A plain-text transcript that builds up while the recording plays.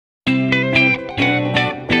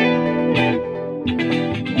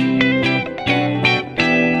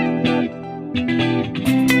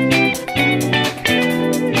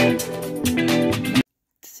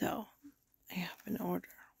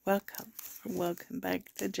welcome back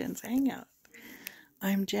to Jen's Hangout.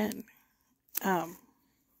 I'm Jen.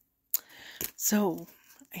 So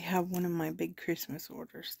I have one of my big Christmas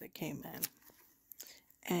orders that came in,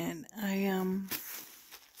 and I am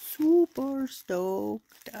super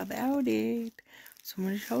stoked about it. So I'm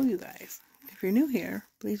going to show you guys. If you're new here,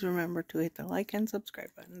 please remember to hit the like and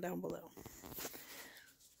subscribe button down below.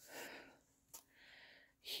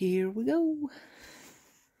 Here we go.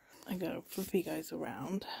 I gotta flip you guys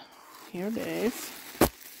around. Here it is.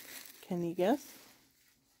 Can you guess?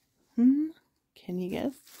 Can you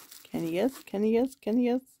guess? Can you guess? Can you guess? Can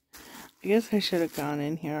you guess? I guess I should have gone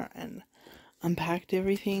in here and unpacked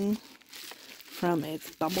everything from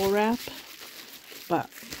its bubble wrap. But,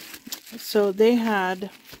 so they had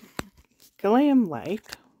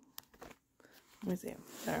Glamlite. Let me see.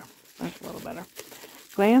 There. That's a little better.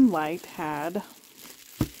 Glamlite had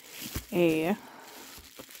a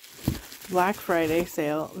Black Friday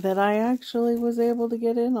sale that I actually was able to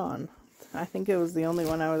get in on. I think it was the only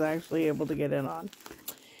one I was actually able to get in on.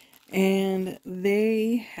 And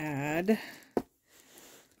they had,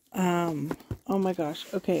 oh my gosh.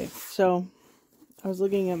 Okay, so I was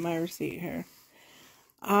looking at my receipt here.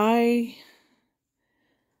 I,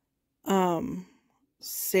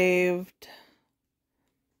 saved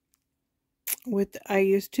I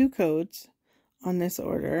used 2 codes on this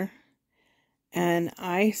order. And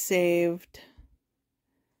I saved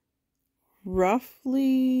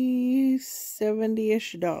roughly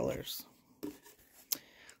 $70-ish.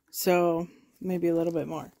 So, maybe a little bit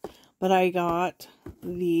more. But I got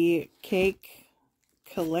the cake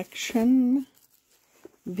collection.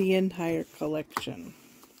 The entire collection.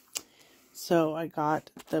 So, I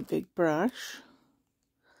got the big brush.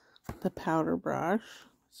 The powder brush.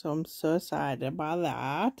 So, I'm so excited about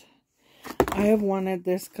that. I have wanted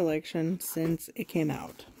this collection since it came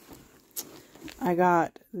out. I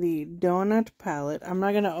got the donut palette. I'm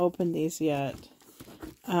not going to open these yet.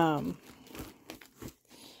 We'll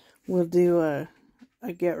do a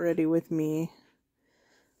get ready with me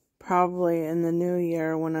probably in the new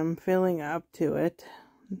year when I'm feeling up to it.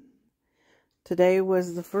 Today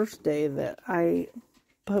was the first day that I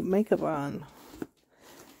put makeup on.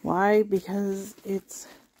 Why? Because it's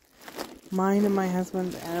mine and my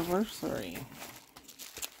husband's anniversary.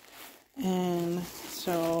 And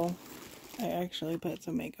so I actually put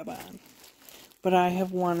some makeup on. But I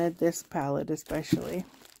have wanted this palette especially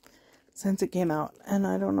since it came out. And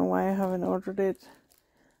I don't know why I haven't ordered it.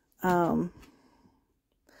 But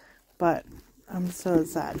I'm so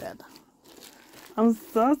excited. I'm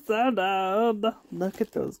so excited. Look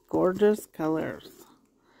at those gorgeous colors.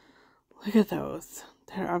 Look at those.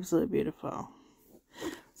 They're absolutely beautiful.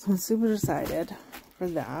 So I'm super excited for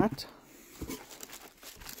that.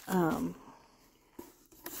 Oh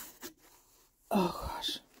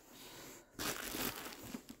gosh.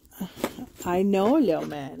 I know, little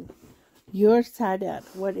man. You're excited.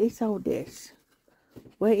 What is all this?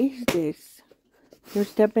 What is this? You're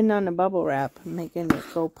stepping on the bubble wrap, making it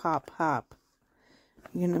go pop, pop.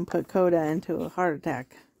 You're gonna put Coda into a heart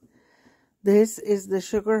attack. This is the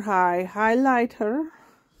Sugar High highlighter.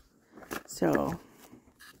 So,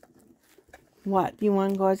 what? You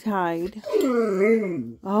want to go outside?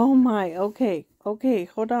 Oh my, okay,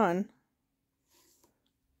 hold on.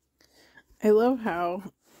 I love how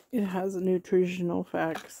it has nutritional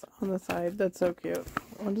facts on the side. That's so cute.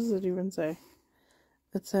 What does it even say?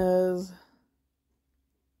 It says,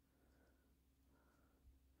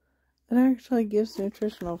 it actually gives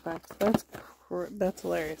nutritional facts. That's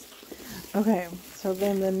hilarious. Okay, so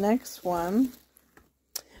then the next one,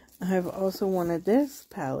 I've also wanted this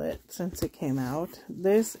palette since it came out.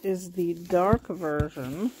 This is the dark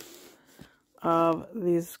version of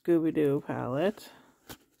the Scooby-Doo palette.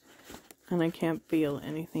 And I can't feel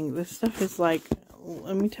anything. This stuff is like,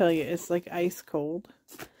 let me tell you, it's like ice cold.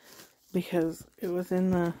 Because it was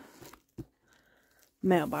in the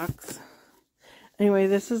mailbox. Anyway,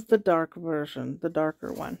 this is the dark version, the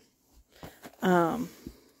darker one.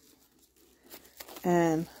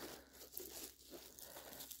 And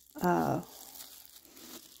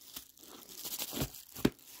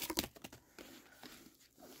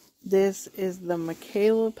this is the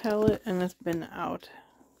Michaela palette, and it's been out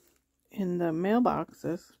in the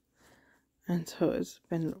mailboxes, and so it's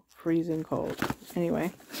been freezing cold.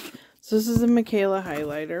 Anyway, so this is a Michaela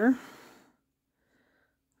highlighter.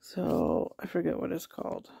 So I forget what it's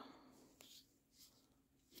called.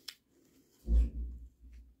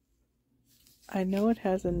 I know it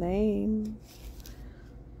has a name.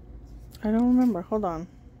 I don't remember. Hold on.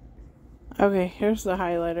 Okay, here's the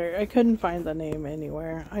highlighter. I couldn't find the name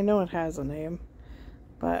anywhere. I know it has a name,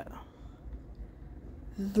 but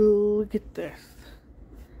Look at this.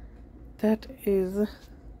 That is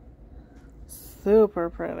super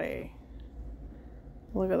pretty.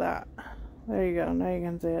 Look at that. There you go. Now you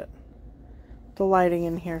can see it. The lighting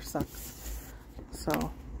in here sucks.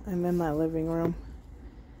 So, I'm in my living room.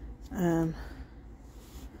 And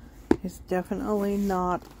it's definitely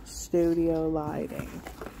not studio lighting.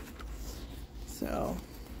 So,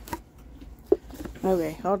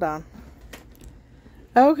 okay, hold on.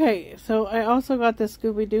 Okay, so I also got the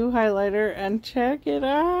Scooby-Doo highlighter, and check it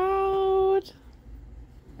out!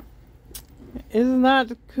 Isn't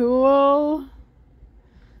that cool?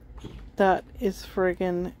 That is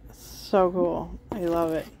freaking so cool. I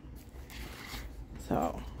love it.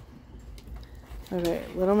 So, okay,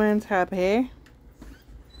 little man's happy.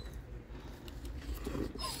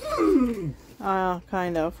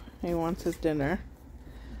 Kind of. He wants his dinner.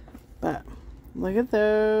 But, look at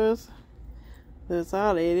those. Those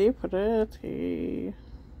are really pretty.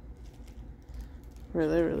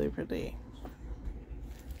 Really, really pretty.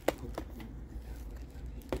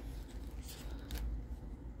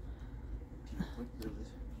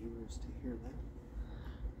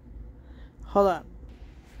 Hold on.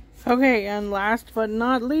 Okay, and last but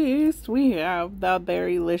not least, we have the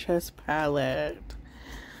Berrylicious palette.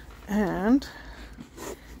 And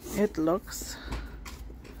it looks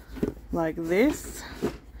like this.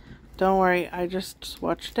 Don't worry, I just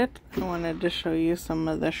swatched it. I wanted to show you some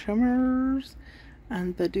of the shimmers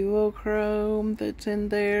and the duochrome that's in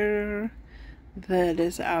there. That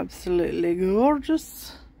is absolutely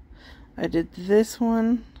gorgeous. I did this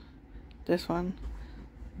one, this one,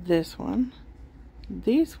 this one,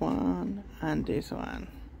 this one, and this one.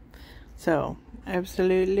 So,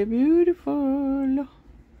 absolutely beautiful.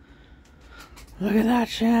 Look at that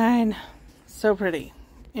shine. So pretty.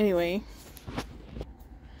 Anyway,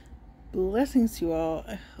 blessings to you all.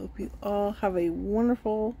 I hope you all have a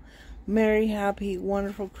wonderful, merry, happy,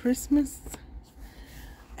 wonderful Christmas.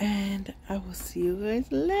 And I will see you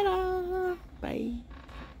guys later. Bye.